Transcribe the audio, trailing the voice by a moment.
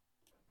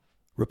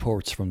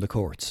Reports from the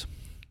courts.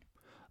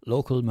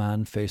 Local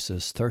man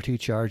faces 30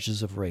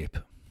 charges of rape.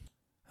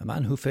 A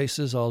man who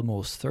faces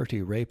almost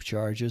 30 rape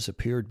charges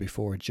appeared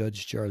before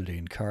Judge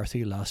Geraldine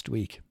Carthy last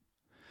week.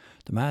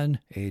 The man,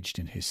 aged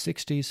in his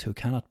 60s, who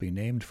cannot be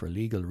named for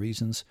legal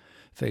reasons,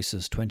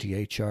 faces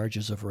 28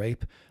 charges of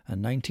rape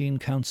and 19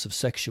 counts of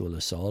sexual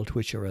assault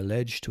which are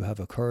alleged to have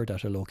occurred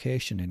at a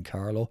location in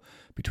Carlow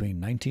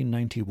between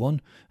 1991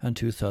 and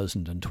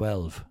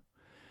 2012.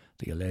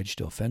 The alleged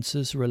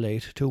offences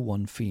relate to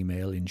one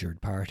female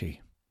injured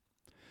party.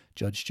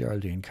 Judge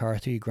Geraldine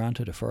Carthy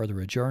granted a further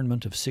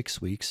adjournment of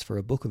 6 weeks for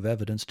a book of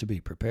evidence to be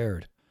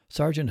prepared.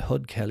 Sergeant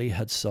Hud Kelly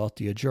had sought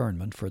the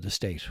adjournment for the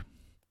state.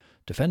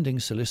 Defending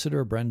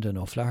solicitor Brendan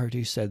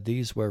O'Flaherty said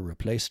these were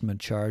replacement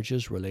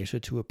charges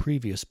related to a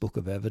previous book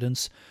of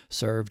evidence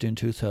served in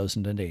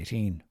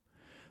 2018.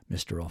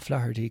 Mr.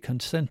 O'Flaherty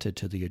consented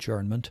to the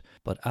adjournment,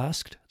 but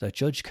asked that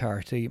Judge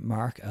Carthy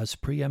mark as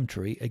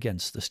preemptory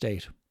against the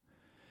state.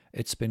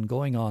 "It's been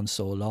going on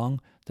so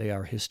long, they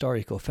are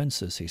historic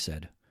offences," he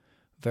said.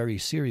 "Very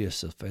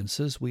serious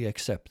offences, we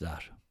accept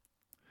that."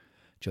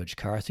 Judge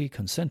Carthy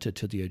consented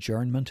to the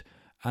adjournment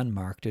and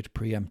marked it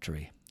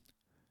preemptory.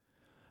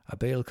 A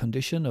bail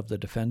condition of the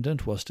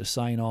defendant was to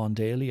sign on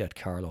daily at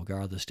Carlow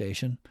Garda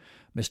station.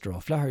 Mr.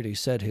 O'Flaherty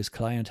said his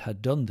client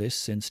had done this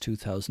since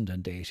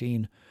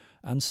 2018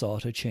 and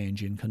sought a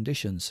change in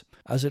conditions,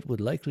 as it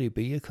would likely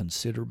be a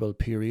considerable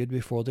period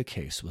before the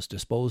case was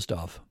disposed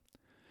of.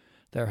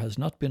 "There has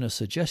not been a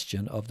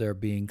suggestion of there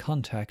being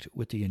contact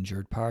with the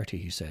injured party,"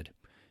 he said.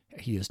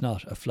 "He is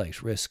not a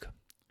flight risk."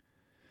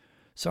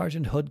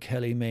 Sergeant Hud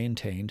Kelly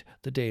maintained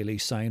the daily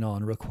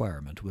sign-on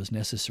requirement was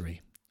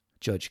necessary.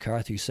 Judge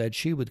Carthy said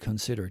she would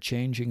consider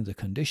changing the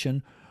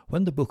condition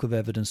when the book of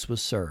evidence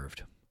was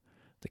served.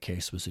 The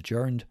case was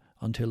adjourned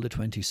until the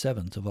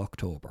 27th of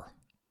October.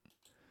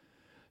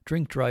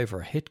 Drink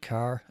driver hit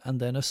car and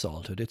then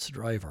assaulted its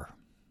driver.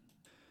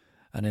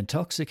 An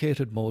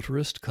intoxicated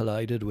motorist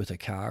collided with a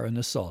car and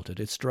assaulted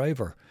its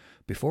driver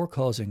before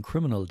causing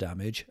criminal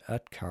damage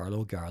at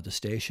Carlow Garda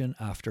station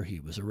after he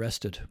was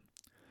arrested.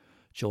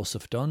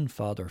 Joseph Dunn,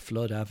 Father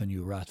Flood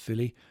Avenue,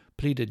 Rathvilly,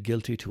 pleaded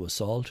guilty to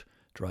assault,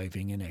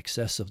 driving in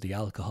excess of the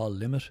alcohol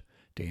limit,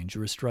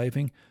 dangerous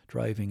driving,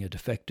 driving a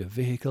defective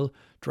vehicle,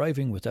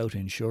 driving without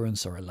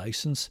insurance or a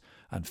licence,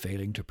 and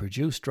failing to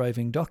produce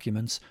driving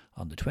documents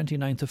on the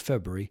 29th of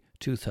February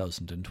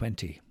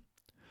 2020.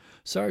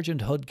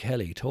 Sergeant Hud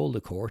Kelly told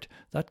the court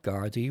that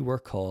Gardaí were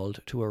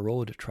called to a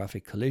road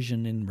traffic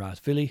collision in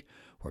Rathvilly,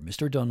 where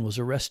Mr. Dunn was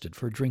arrested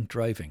for drink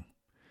driving.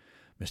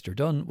 Mr.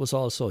 Dunn was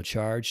also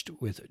charged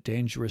with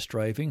dangerous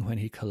driving when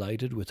he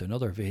collided with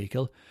another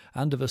vehicle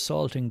and of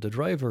assaulting the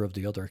driver of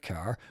the other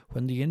car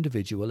when the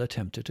individual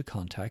attempted to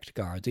contact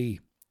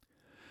Gardaí.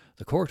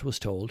 The court was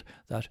told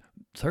that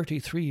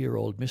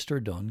 33-year-old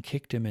Mr. Dunn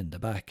kicked him in the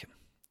back.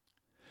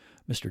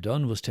 Mr.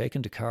 Dunn was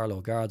taken to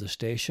Carlow Garda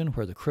station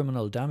where the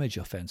criminal damage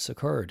offence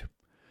occurred.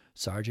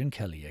 Sergeant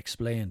Kelly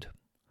explained.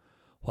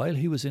 While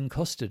he was in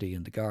custody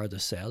in the Garda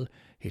cell,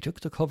 he took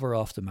the cover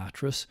off the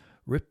mattress,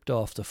 ripped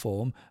off the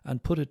foam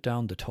and put it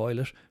down the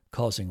toilet,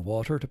 causing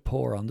water to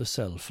pour on the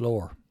cell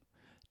floor.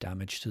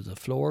 Damage to the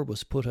floor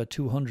was put at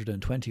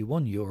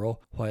 €221,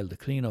 while the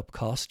clean-up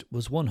cost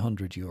was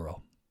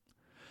 €100.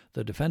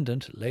 The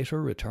defendant later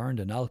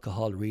returned an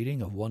alcohol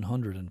reading of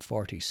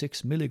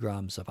 146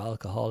 milligrams of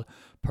alcohol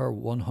per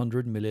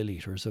 100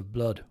 millilitres of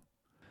blood.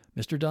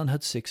 Mr. Dunn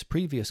had 6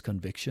 previous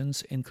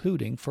convictions,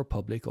 including for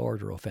public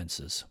order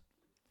offences.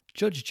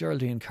 Judge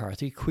Geraldine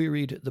Carthy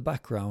queried the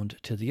background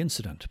to the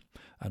incident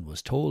and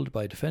was told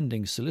by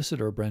defending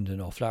solicitor Brendan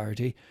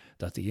O'Flaherty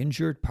that the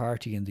injured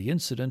party in the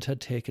incident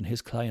had taken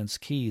his client's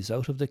keys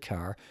out of the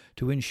car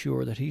to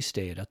ensure that he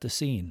stayed at the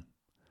scene.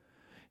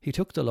 He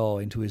took the law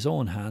into his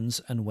own hands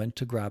and went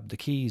to grab the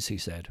keys, he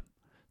said.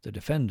 The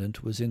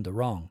defendant was in the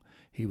wrong.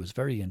 He was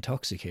very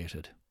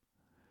intoxicated.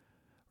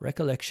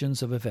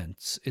 Recollections of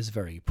events is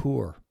very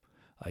poor.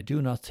 I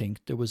do not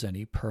think there was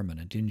any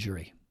permanent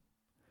injury.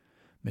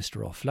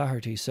 Mr.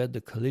 O'Flaherty said the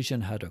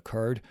collision had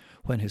occurred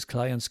when his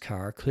client's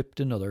car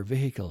clipped another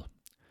vehicle.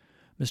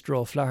 Mr.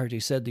 O'Flaherty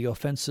said the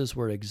offences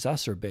were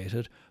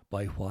exacerbated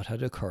by what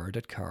had occurred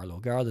at Carlow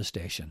Garda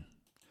station.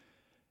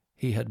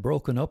 He had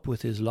broken up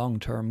with his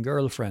long-term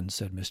girlfriend,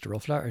 said Mr.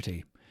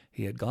 O'Flaherty.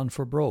 He had gone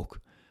for broke,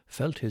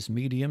 felt his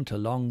medium to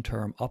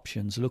long-term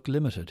options look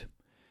limited.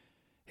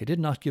 He did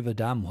not give a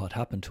damn what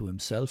happened to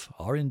himself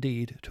or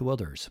indeed to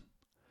others.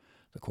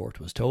 The court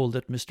was told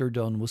that Mr.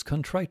 Dunn was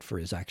contrite for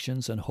his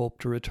actions and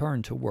hoped to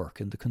return to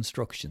work in the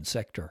construction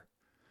sector.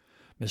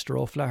 Mr.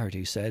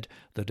 O'Flaherty said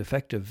the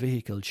defective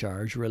vehicle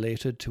charge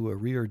related to a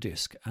rear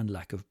disc and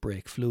lack of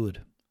brake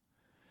fluid.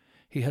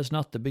 He has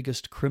not the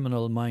biggest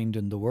criminal mind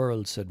in the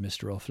world, said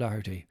Mr.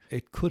 O'Flaherty.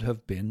 It could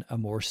have been a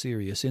more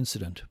serious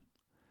incident.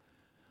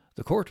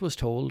 The court was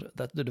told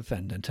that the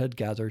defendant had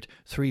gathered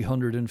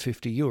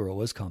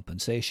 €350 as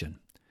compensation.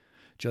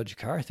 Judge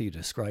Carthy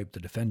described the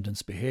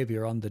defendant's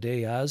behaviour on the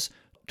day as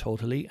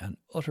totally and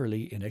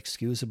utterly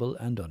inexcusable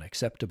and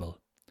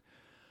unacceptable.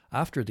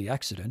 After the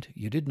accident,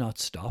 you did not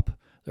stop,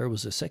 There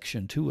was a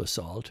Section 2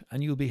 assault,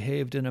 and you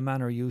behaved in a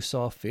manner you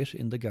saw fit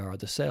in the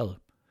Garda cell.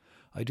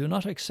 I do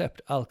not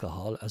accept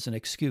alcohol as an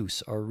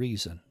excuse or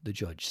reason, the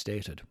judge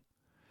stated.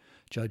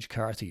 Judge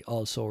Carthy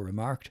also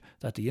remarked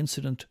that the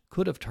incident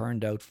could have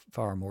turned out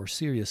far more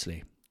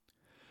seriously.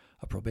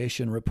 A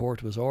probation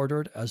report was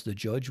ordered as the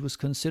judge was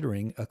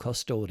considering a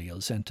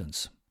custodial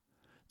sentence.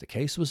 The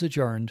case was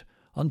adjourned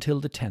until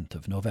the 10th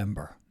of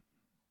November.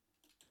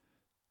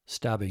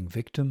 Stabbing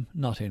victim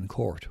not in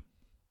court.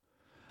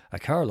 A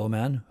Carlow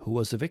man who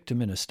was a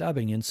victim in a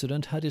stabbing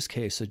incident had his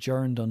case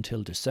adjourned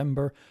until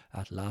December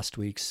at last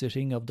week's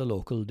sitting of the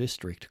local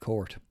district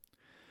court.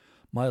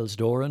 Miles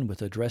Doran,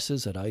 with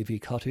addresses at Ivy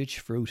Cottage,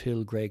 Fruit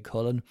Hill,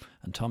 Graiguecullen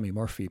and Tommy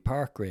Murphy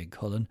Park,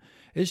 Graiguecullen,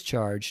 is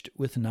charged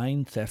with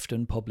 9 theft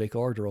and public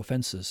order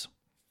offences.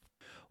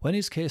 When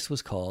his case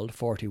was called,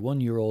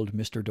 41-year-old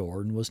Mr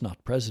Doran was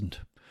not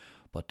present,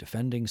 but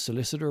defending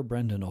solicitor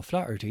Brendan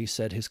O'Flaherty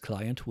said his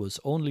client was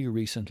only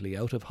recently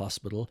out of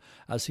hospital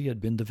as he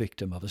had been the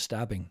victim of a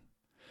stabbing.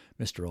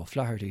 Mr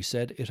O'Flaherty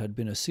said it had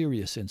been a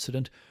serious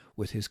incident,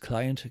 with his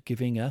client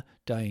giving a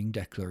dying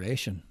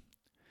declaration.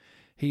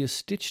 He is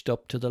stitched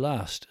up to the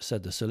last,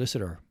 said the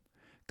solicitor.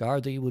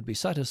 Gardaí would be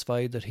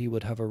satisfied that he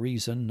would have a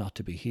reason not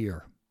to be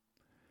here.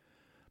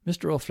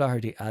 Mr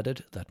O'Flaherty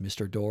added that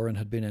Mr Doran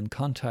had been in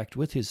contact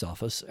with his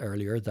office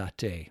earlier that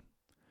day.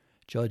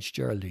 Judge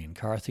Geraldine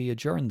Carthy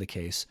adjourned the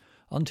case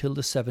until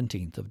the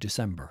 17th of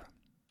December.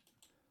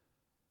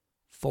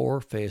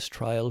 4 face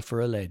trial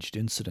for alleged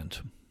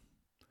incident.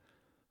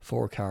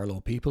 4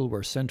 Carlow people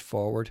were sent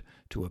forward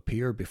to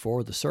appear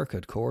before the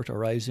Circuit Court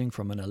arising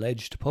from an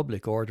alleged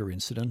public order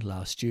incident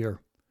last year.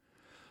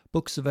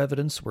 Books of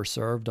evidence were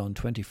served on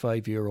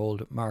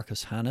 25-year-old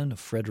Marcus Hannon of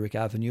Frederick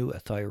Avenue,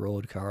 Athy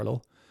Road,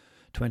 Carlow,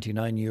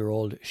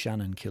 29-year-old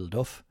Shannon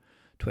Kilduff,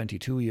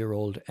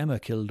 22-year-old Emma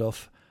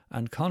Kilduff,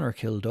 and Connor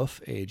Kilduff,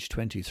 aged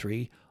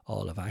 23,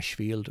 all of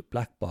Ashfield,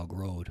 Blackbog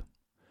Road.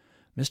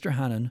 Mr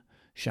Hannon,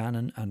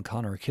 Shannon and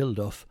Connor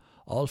Kilduff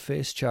all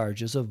face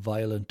charges of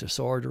violent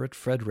disorder at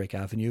Frederick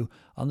Avenue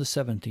on the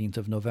 17th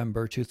of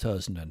November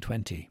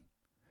 2020.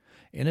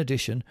 In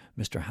addition,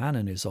 Mr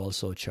Hannon is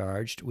also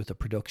charged with the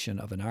production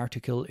of an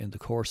article in the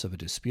course of a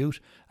dispute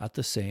at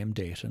the same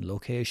date and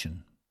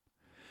location.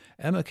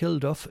 Emma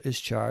Kilduff is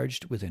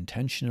charged with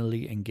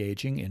intentionally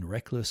engaging in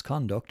reckless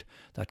conduct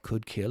that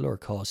could kill or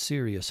cause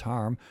serious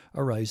harm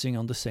arising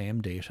on the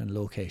same date and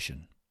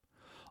location.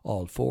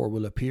 All 4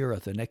 will appear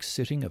at the next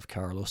sitting of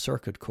Carlow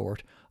Circuit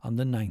Court on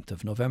the 9th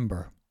of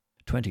November.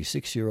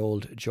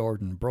 26-year-old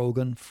Jordan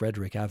Brogan,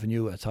 Frederick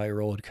Avenue, Athy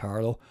Road,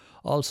 Carlow,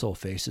 also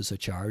faces a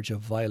charge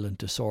of violent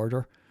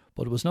disorder,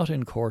 but was not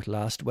in court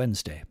last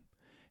Wednesday.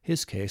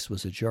 His case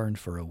was adjourned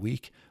for a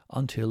week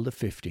until the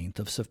 15th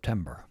of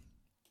September.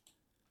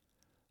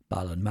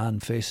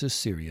 Ballinman faces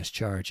serious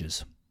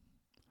charges.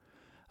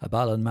 A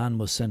Ballinman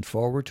was sent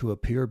forward to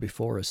appear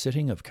before a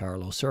sitting of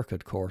Carlow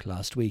Circuit Court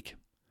last week.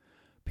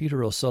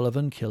 Peter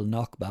O'Sullivan,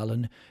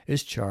 Kilknock-Ballin,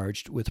 is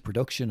charged with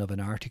production of an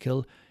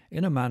article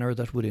in a manner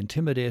that would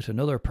intimidate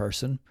another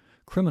person,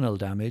 criminal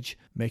damage,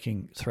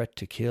 making threat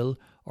to kill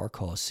or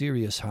cause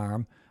serious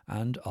harm,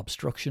 and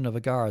obstruction of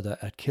a Garda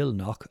at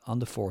Kilknock on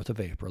the 4th of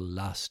April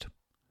last.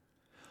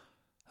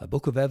 A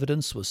book of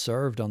evidence was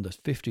served on the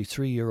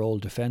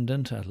 53-year-old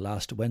defendant at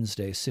last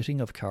Wednesday's sitting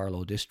of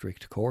Carlow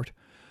District Court,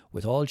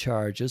 with all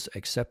charges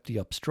except the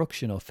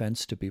obstruction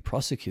offence to be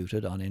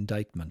prosecuted on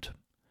indictment.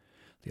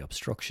 The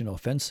obstruction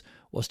offence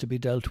was to be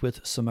dealt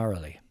with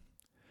summarily.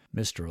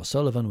 Mr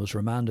O'Sullivan was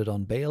remanded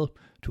on bail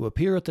to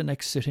appear at the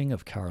next sitting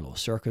of Carlow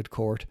Circuit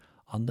Court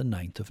on the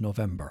 9th of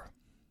November.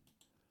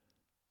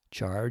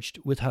 Charged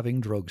with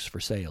having drugs for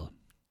sale.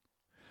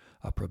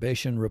 A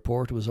probation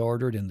report was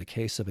ordered in the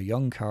case of a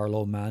young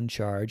Carlow man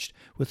charged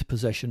with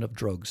possession of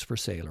drugs for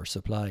sale or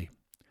supply.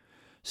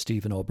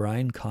 Stephen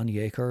O'Brien,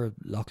 Conyeaker,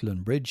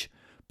 Loughlin Bridge,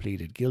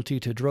 pleaded guilty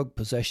to drug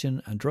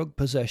possession and drug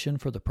possession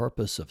for the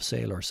purpose of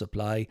sale or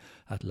supply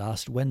at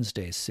last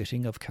Wednesday's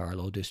sitting of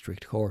Carlow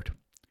District Court.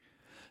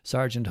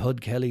 Sergeant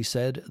Hud Kelly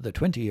said the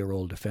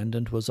 20-year-old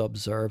defendant was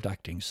observed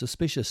acting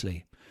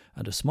suspiciously,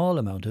 and a small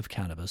amount of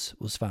cannabis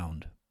was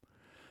found.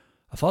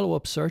 A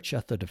follow-up search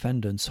at the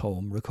defendant's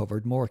home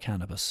recovered more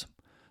cannabis.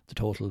 The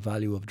total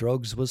value of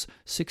drugs was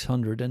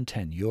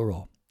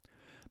 €610.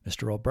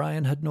 Mr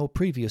O'Brien had no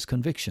previous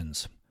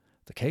convictions.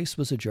 The case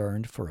was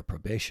adjourned for a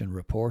probation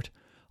report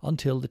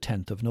until the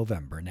 10th of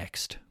November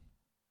next.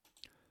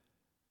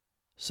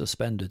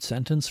 Suspended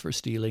sentence for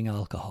stealing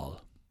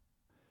alcohol.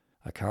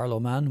 A Carlow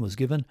man was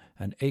given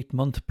an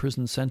 8-month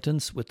prison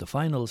sentence with the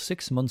final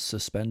 6 months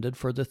suspended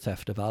for the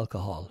theft of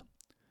alcohol.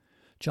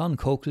 John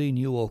Coakley,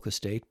 New Oak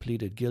Estate,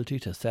 pleaded guilty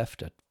to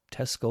theft at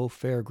Tesco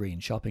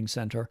Fairgreen Shopping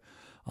Centre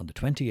on the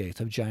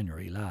 28th of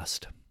January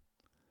last.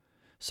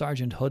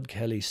 Sergeant Hud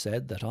Kelly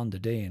said that on the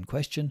day in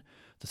question,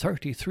 the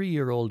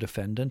 33-year-old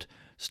defendant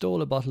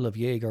stole a bottle of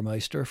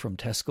Jägermeister from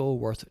Tesco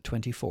worth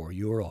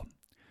 €24.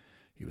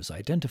 He was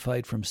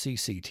identified from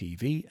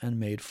CCTV and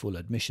made full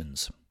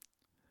admissions.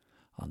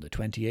 On the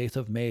 28th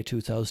of May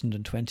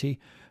 2020,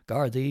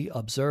 Gardaí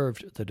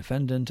observed the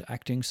defendant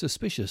acting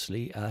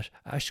suspiciously at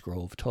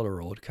Ashgrove,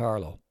 Tullerode,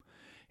 Carlow.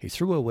 He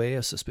threw away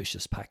a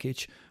suspicious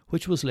package,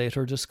 which was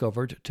later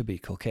discovered to be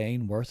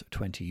cocaine worth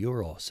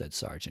 €20, said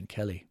Sergeant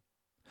Kelly.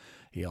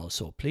 He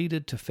also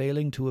pleaded to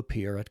failing to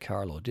appear at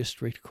Carlow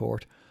District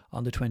Court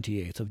on the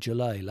 28th of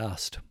July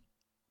last.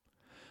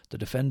 The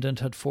defendant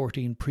had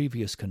 14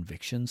 previous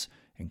convictions,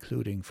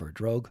 including for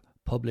drug,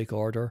 public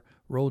order,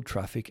 road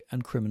traffic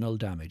and criminal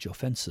damage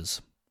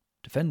offences.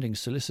 Defending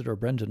solicitor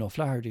Brendan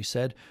O'Flaherty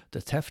said the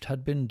theft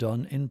had been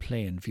done in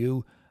plain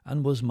view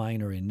and was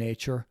minor in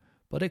nature,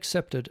 but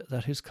accepted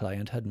that his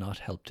client had not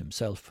helped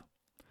himself.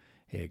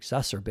 He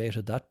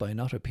exacerbated that by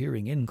not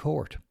appearing in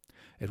court.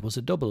 It was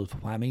a double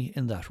whammy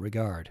in that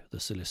regard, the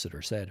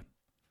solicitor said.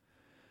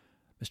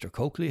 Mr.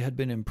 Coakley had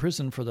been in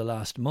prison for the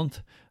last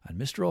month, and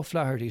Mr.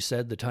 O'Flaherty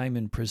said the time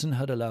in prison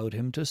had allowed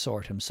him to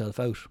sort himself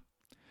out.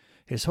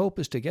 His hope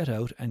is to get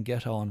out and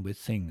get on with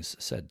things,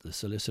 said the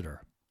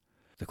solicitor.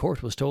 The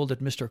court was told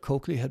that Mr.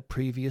 Coakley had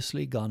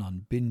previously gone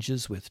on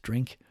binges with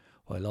drink,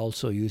 while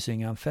also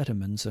using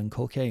amphetamines and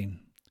cocaine.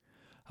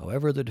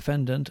 However, the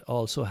defendant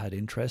also had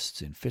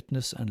interests in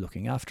fitness and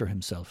looking after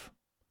himself.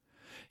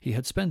 He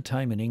had spent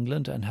time in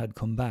England and had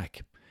come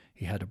back.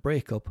 He had a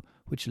break-up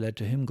which led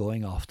to him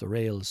going off the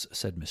rails,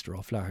 said Mr.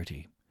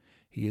 O'Flaherty.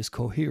 He is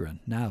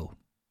coherent now.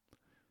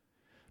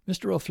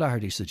 Mr.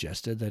 O'Flaherty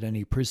suggested that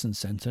any prison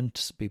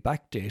sentence be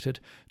backdated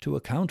to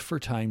account for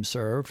time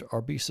served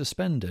or be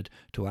suspended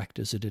to act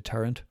as a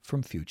deterrent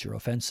from future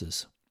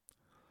offences.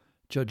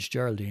 Judge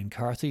Geraldine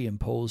Carthy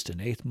imposed an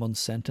 8-month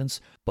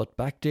sentence but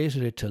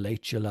backdated it to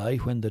late July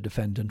when the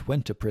defendant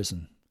went to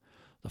prison.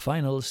 The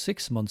final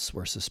 6 months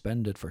were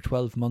suspended for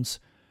 12 months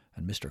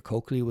and Mr.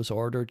 Coakley was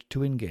ordered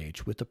to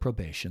engage with the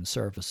probation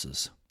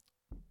services.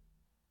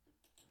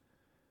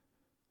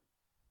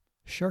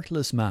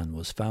 Shirtless man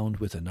was found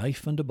with a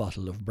knife and a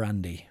bottle of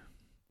brandy.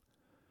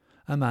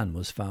 A man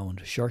was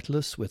found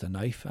shirtless with a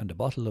knife and a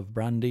bottle of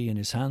brandy in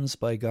his hands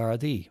by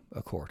Gardaí,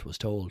 a court was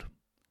told.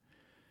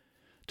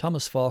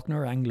 Thomas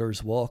Faulkner,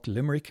 Anglers Walk,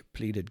 Limerick,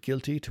 pleaded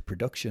guilty to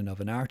production of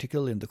an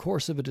article in the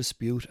course of a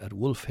dispute at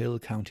Wolf Hill,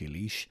 County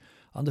Laois,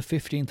 on the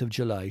 15th of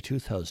July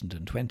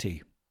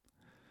 2020.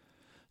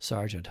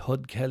 Sergeant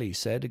Hud Kelly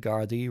said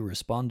Gardaí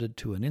responded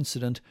to an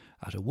incident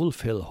at a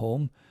Wolf Hill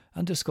home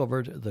and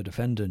discovered the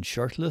defendant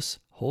shirtless,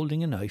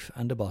 holding a knife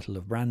and a bottle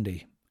of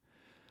brandy.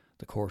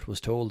 The court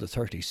was told the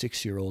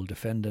 36-year-old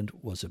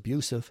defendant was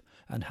abusive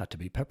and had to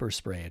be pepper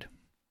sprayed.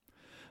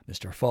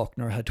 Mr.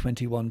 Faulkner had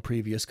 21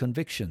 previous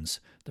convictions,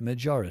 the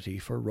majority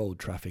for road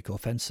traffic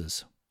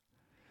offences.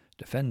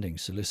 Defending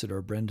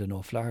solicitor Brendan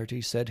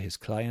O'Flaherty said his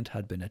client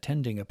had been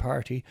attending a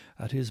party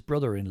at his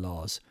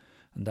brother-in-law's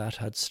and that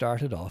had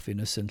started off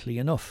innocently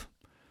enough.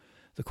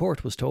 The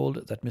court was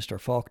told that Mr.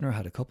 Faulkner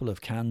had a couple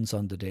of cans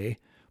on the day,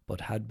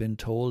 but had been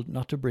told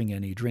not to bring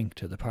any drink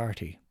to the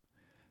party.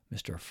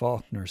 Mr.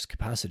 Faulkner's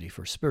capacity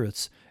for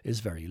spirits is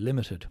very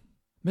limited.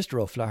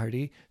 Mr.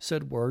 O'Flaherty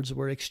said words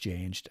were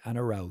exchanged and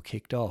a row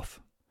kicked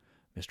off.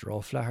 Mr.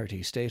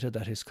 O'Flaherty stated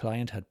that his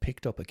client had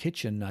picked up a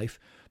kitchen knife,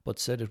 but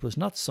said it was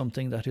not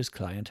something that his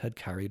client had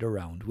carried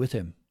around with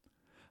him.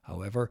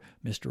 However,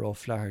 Mr.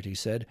 O'Flaherty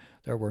said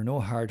there were no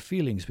hard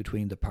feelings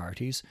between the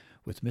parties,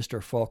 with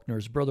Mr.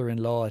 Faulkner's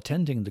brother-in-law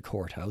attending the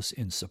courthouse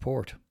in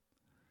support.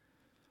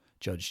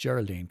 Judge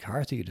Geraldine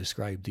Carthy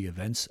described the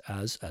events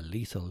as a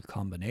lethal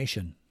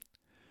combination.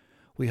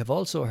 "We have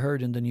also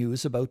heard in the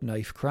news about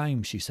knife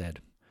crime," she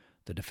said.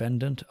 The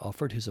defendant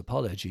offered his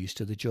apologies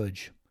to the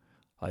judge.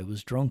 "I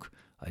was drunk.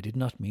 I did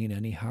not mean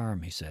any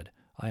harm," he said.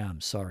 "I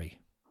am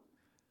sorry."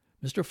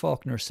 Mr.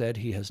 Faulkner said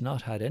he has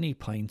not had any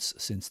pints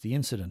since the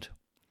incident.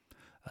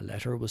 A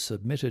letter was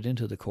submitted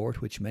into the court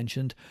which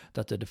mentioned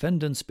that the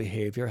defendant's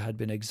behaviour had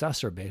been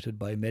exacerbated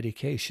by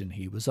medication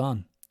he was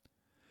on.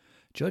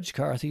 Judge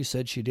Carthy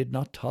said she did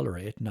not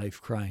tolerate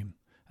knife crime,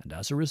 and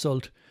as a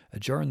result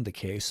adjourned the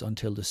case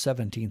until the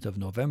 17th of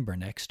November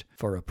next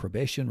for a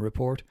probation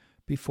report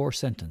before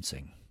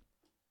sentencing.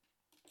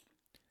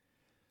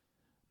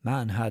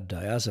 Man had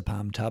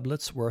diazepam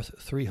tablets worth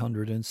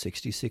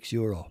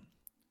 €366.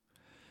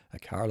 A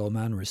Carlow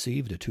man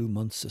received a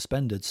 2-month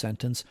suspended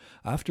sentence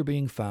after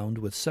being found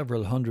with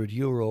several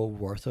 €100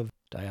 worth of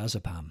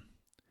diazepam.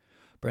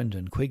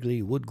 Brendan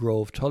Quigley,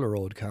 Woodgrove,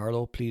 Tullerode,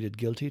 Carlow, pleaded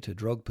guilty to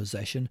drug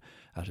possession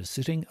at a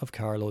sitting of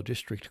Carlow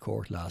District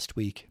Court last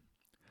week.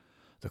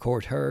 The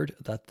court heard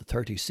that the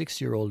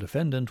 36-year-old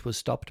defendant was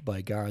stopped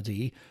by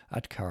Gardaí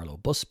at Carlow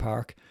Bus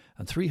Park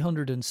and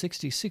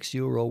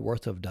 €366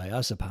 worth of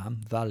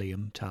diazepam,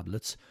 Valium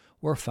tablets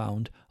were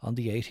found on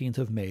the 18th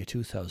of May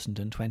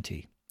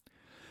 2020.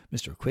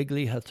 Mr.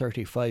 Quigley had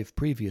 35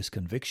 previous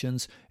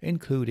convictions,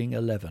 including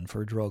 11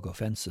 for drug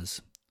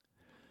offences.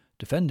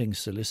 Defending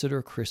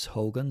solicitor Chris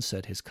Hogan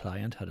said his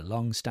client had a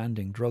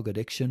long-standing drug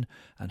addiction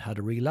and had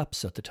a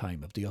relapse at the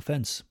time of the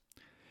offence.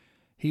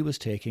 He was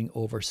taking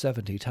over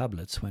 70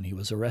 tablets when he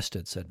was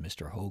arrested, said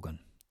Mr. Hogan.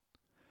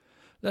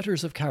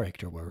 Letters of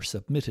character were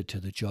submitted to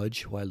the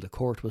judge while the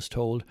court was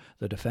told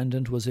the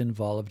defendant was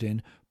involved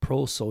in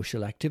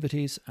pro-social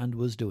activities and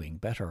was doing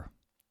better.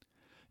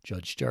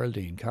 Judge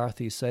Geraldine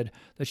Carthy said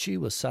that she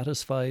was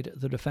satisfied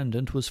the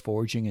defendant was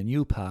forging a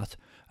new path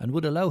and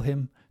would allow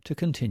him to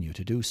continue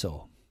to do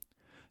so.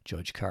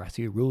 Judge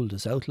Carthy ruled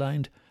as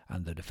outlined,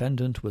 and the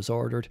defendant was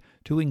ordered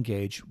to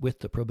engage with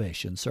the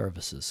probation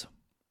services.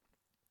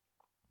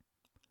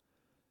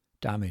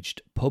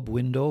 Damaged pub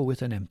window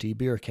with an empty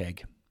beer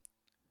keg.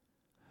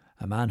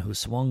 A man who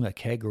swung a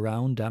keg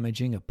around,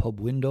 damaging a pub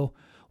window,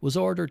 was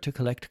ordered to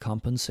collect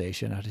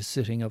compensation at a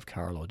sitting of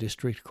Carlow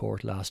District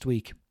Court last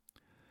week.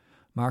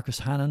 Marcus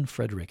Hannon,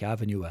 Frederick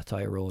Avenue,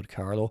 Athy Road,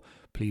 Carlow,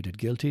 pleaded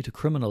guilty to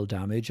criminal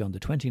damage on the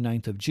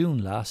 29th of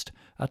June last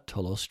at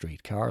Tullow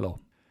Street, Carlow.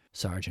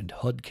 Sergeant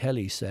Hud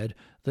Kelly said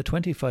the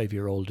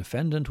 25-year-old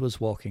defendant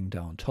was walking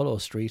down Tullow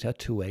Street at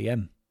 2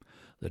 a.m.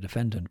 The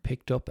defendant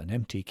picked up an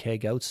empty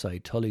keg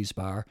outside Tully's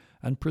bar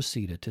and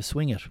proceeded to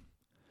swing it.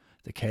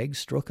 The keg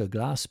struck a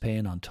glass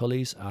pane on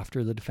Tully's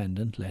after the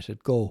defendant let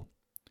it go.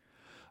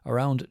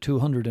 Around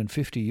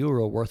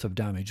 €250 worth of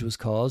damage was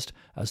caused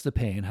as the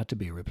pane had to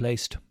be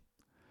replaced.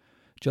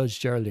 Judge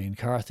Geraldine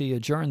Carthy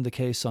adjourned the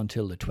case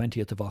until the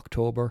 20th of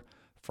October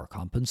for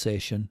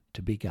compensation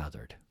to be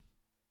gathered.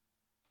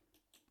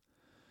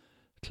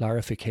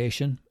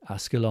 Clarification,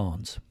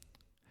 Ascalons.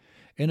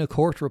 In a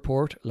court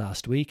report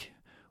last week,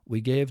 we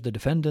gave the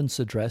defendant's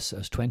address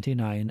as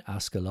 29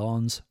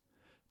 Ascalons.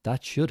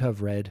 That should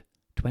have read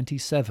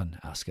 27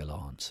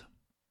 Ascalons.